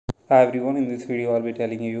Hi everyone, in this video I'll be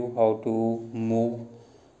telling you how to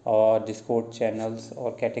move Discord channels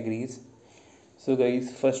or categories. So guys,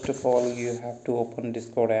 first of all you have to open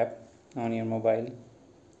Discord app on your mobile.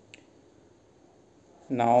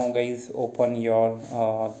 Now guys, open your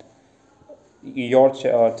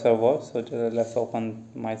server. So let's open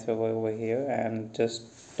my server over here and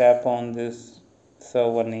just tap on this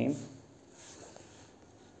server name,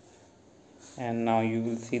 and now you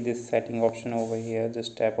will see this setting option over here.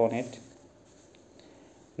 Just tap on it.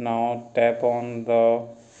 Now tap on the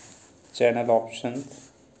channel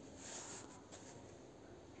options,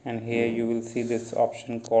 and here you will see this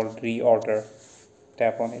option called reorder.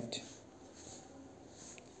 Tap on it,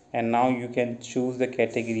 and now you can choose the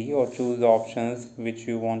category or choose the options which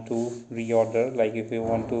you want to reorder. Like if you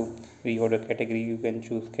want to reorder category, you can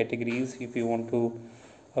choose categories. If you want to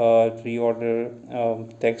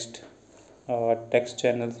reorder text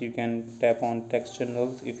channels, you can tap on text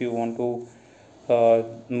channels. If you want to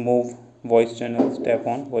move voice channels, tap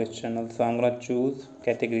on voice channels. So I'm gonna choose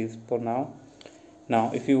categories for now.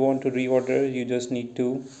 Now if you want to reorder, you just need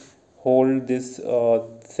to hold this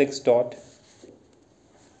six dot.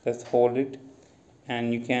 Just hold it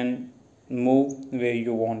and you can move where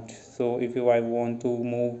you want. So if I want to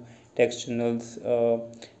move text channels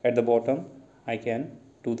at the bottom, I can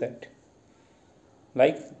do that.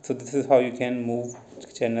 So this is how you can move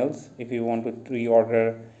channels. If you want to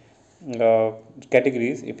reorder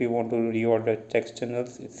categories, if you want to reorder text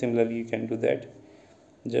channels, similarly you can do that.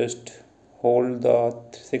 Just hold the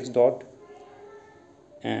six dot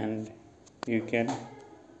and you can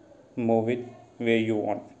move it where you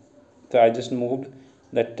want. So I just moved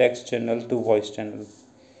the text channel to voice channel.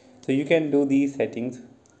 So you can do these settings.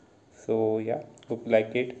 So yeah, hope you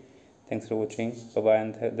like it. Thanks for watching. Bye bye,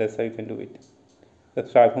 and that's how you can do it.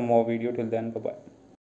 Subscribe for more video. Till then, bye bye.